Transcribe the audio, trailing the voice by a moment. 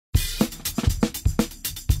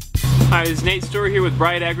Hi, this is Nate Storer here with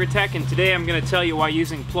Bright Agrotech, and today I'm going to tell you why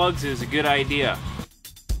using plugs is a good idea.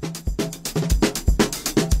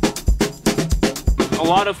 A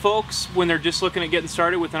lot of folks, when they're just looking at getting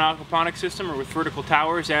started with an aquaponics system or with vertical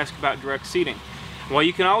towers, ask about direct seeding. Well,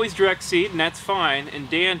 you can always direct seed, and that's fine and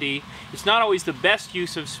dandy. It's not always the best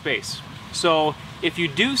use of space. So if you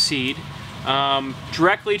do seed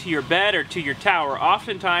directly to your bed or to your tower,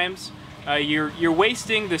 oftentimes you're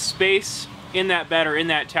wasting the space in that bed or in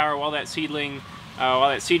that tower while that seed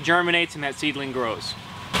germinates and that seedling grows.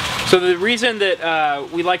 So the reason that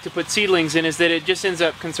we like to put seedlings in is that it just ends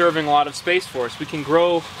up conserving a lot of space for us. We can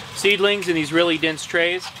grow seedlings in these really dense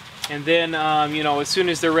trays, and then you know, as soon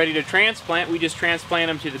as they're ready to transplant, we just transplant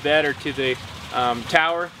them to the bed or to the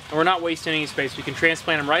tower, and we're not wasting any space. We can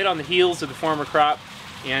transplant them right on the heels of the former crop,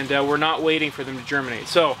 and we're not waiting for them to germinate.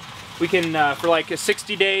 So we can, for like a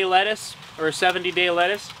 60-day lettuce or a 70-day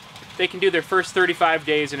lettuce, they can do their first 35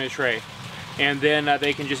 days in a tray, and then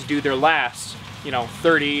they can just do their last, you know,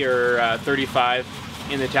 30 or 35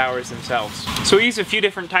 in the towers themselves. So we use a few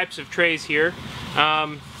different types of trays here.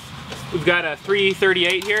 We've got a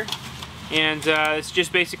 338 here, and this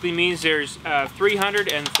just basically means there's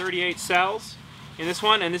 338 cells in this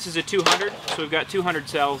one, and this is a 200, so we've got 200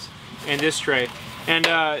 cells in this tray. And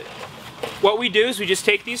what we do is we just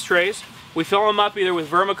take these trays, we fill them up either with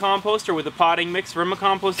vermicompost or with a potting mix.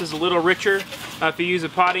 Vermicompost is a little richer. If you use a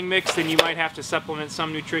potting mix, then you might have to supplement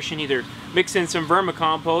some nutrition, either mix in some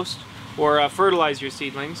vermicompost or fertilize your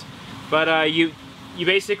seedlings. But you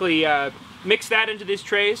basically mix that into these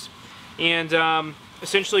trays, and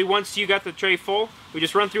essentially once you got the tray full, we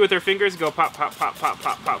just run through with our fingers and go pop, pop, pop, pop,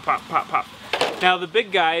 pop, pop, pop, pop, pop. Now the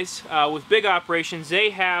big guys with big operations,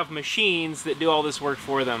 they have machines that do all this work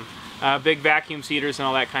for them. Big vacuum seeders and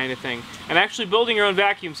all that kind of thing. And actually building your own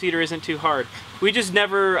vacuum seeder isn't too hard. We just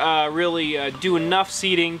never really do enough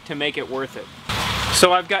seeding to make it worth it.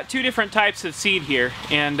 So I've got two different types of seed here,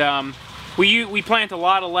 and we plant a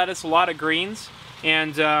lot of lettuce, a lot of greens,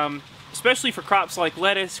 and especially for crops like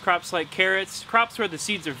lettuce, crops like carrots, crops where the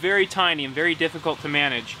seeds are very tiny and very difficult to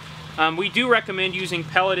manage. We do recommend using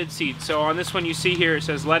pelleted seeds. So on this one you see here it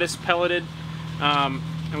says lettuce pelleted, and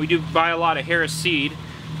we do buy a lot of Harris seed.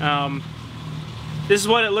 This is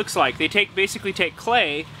what it looks like. They basically take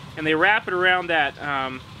clay and they wrap it around that,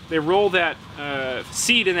 they roll that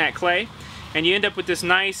seed in that clay, and you end up with this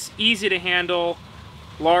nice, easy to handle,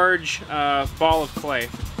 large ball of clay.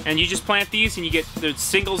 And you just plant these and you get the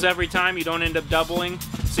singles every time. You don't end up doubling,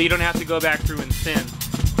 so you don't have to go back through and thin.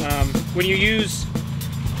 When you use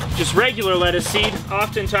just regular lettuce seed,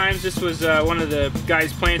 oftentimes this was one of the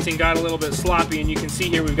guys planting got a little bit sloppy, and you can see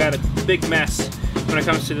here we've got a big mess when it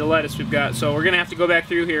comes to the lettuce we've got. So we're gonna have to go back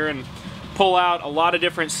through here and pull out a lot of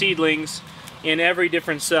different seedlings in every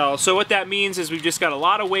different cell. So what that means is we've just got a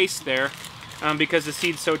lot of waste there because the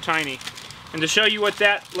seed's so tiny. And to show you what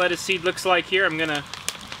that lettuce seed looks like here, I'm gonna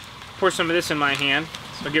pour some of this in my hand.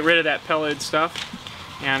 So get rid of that pelleted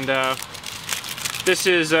stuff. And this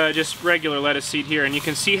is just regular lettuce seed here, and you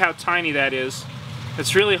can see how tiny that is.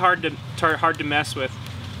 It's really hard to mess with.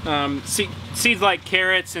 Seeds like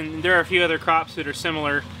carrots, and there are a few other crops that are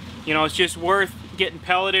similar. You know, it's just worth getting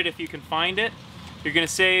pelleted if you can find it. You're going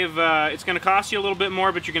to save, it's going to cost you a little bit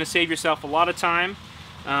more, but you're going to save yourself a lot of time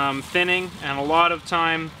thinning and a lot of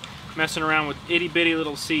time messing around with itty bitty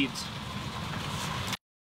little seeds.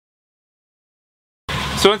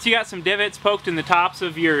 So once you got some divots poked in the tops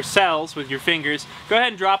of your cells with your fingers, go ahead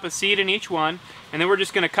and drop a seed in each one, and then we're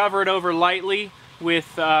just going to cover it over lightly with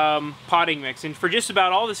potting mix. And for just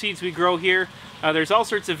about all the seeds we grow here, there's all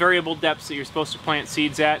sorts of variable depths that you're supposed to plant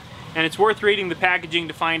seeds at, and it's worth reading the packaging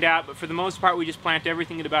to find out, but for the most part we just plant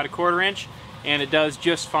everything at about 1/4 inch, and it does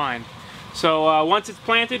just fine. So once it's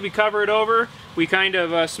planted, we cover it over, we kind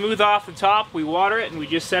of smooth off the top, we water it, and we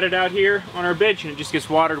just set it out here on our bench, and it just gets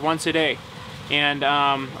watered once a day, and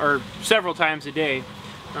or several times a day.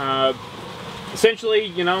 Essentially,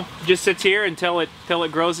 you know, just sits here until it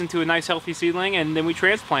grows into a nice healthy seedling, and then we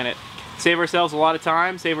transplant it. Save ourselves a lot of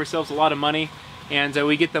time, save ourselves a lot of money, and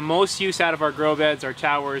we get the most use out of our grow beds, our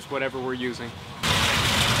towers, whatever we're using.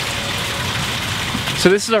 So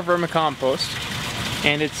this is our vermicompost,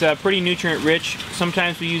 and it's pretty nutrient rich.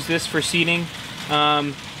 Sometimes we use this for seeding.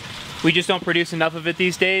 We just don't produce enough of it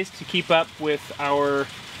these days to keep up with our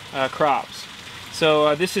crops.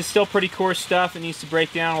 So this is still pretty coarse stuff. It needs to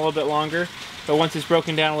break down a little bit longer. But once it's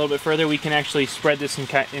broken down a little bit further, we can actually spread this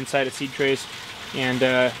inside of seed trays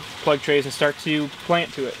and plug trays and start to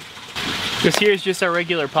plant to it. This here is just our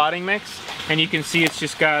regular potting mix, and you can see it's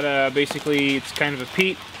just got basically it's kind of a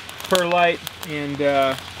peat, perlite, and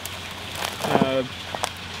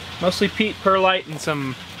mostly peat, perlite, and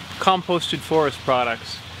some composted forest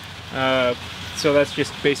products. So that's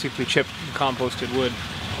just basically chipped composted wood.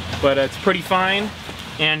 But it's pretty fine,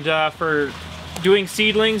 and for doing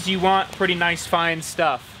seedlings you want pretty nice fine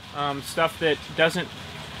stuff. Stuff that doesn't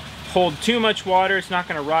hold too much water. It's not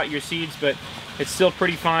going to rot your seeds, but it's still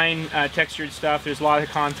pretty fine textured stuff. There's a lot of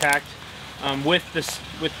contact with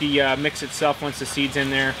the mix itself once the seed's in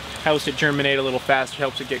there. Helps it germinate a little faster,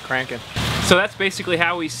 helps it get cranking. So that's basically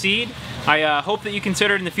how we seed. I hope that you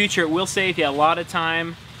consider it in the future. It will save you a lot of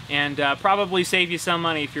time and probably save you some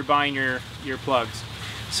money if you're buying your plugs.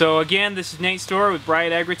 So again, this is Nate Storr with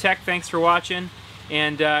Bright Agrotech. Thanks for watching.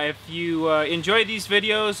 And if you enjoy these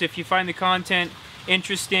videos, if you find the content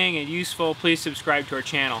interesting and useful, please subscribe to our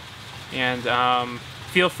channel. And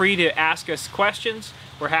feel free to ask us questions.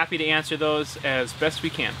 We're happy to answer those as best we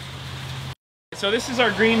can. So this is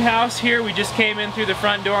our greenhouse here. We just came in through the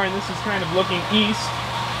front door, and this is kind of looking east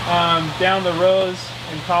down the rows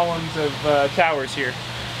and columns of towers here.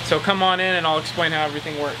 So come on in and I'll explain how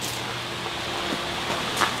everything works.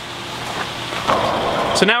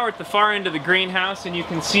 So now we're at the far end of the greenhouse, and you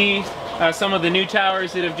can see some of the new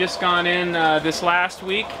towers that have just gone in this last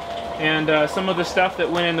week, and some of the stuff that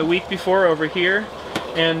went in the week before over here.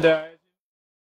 And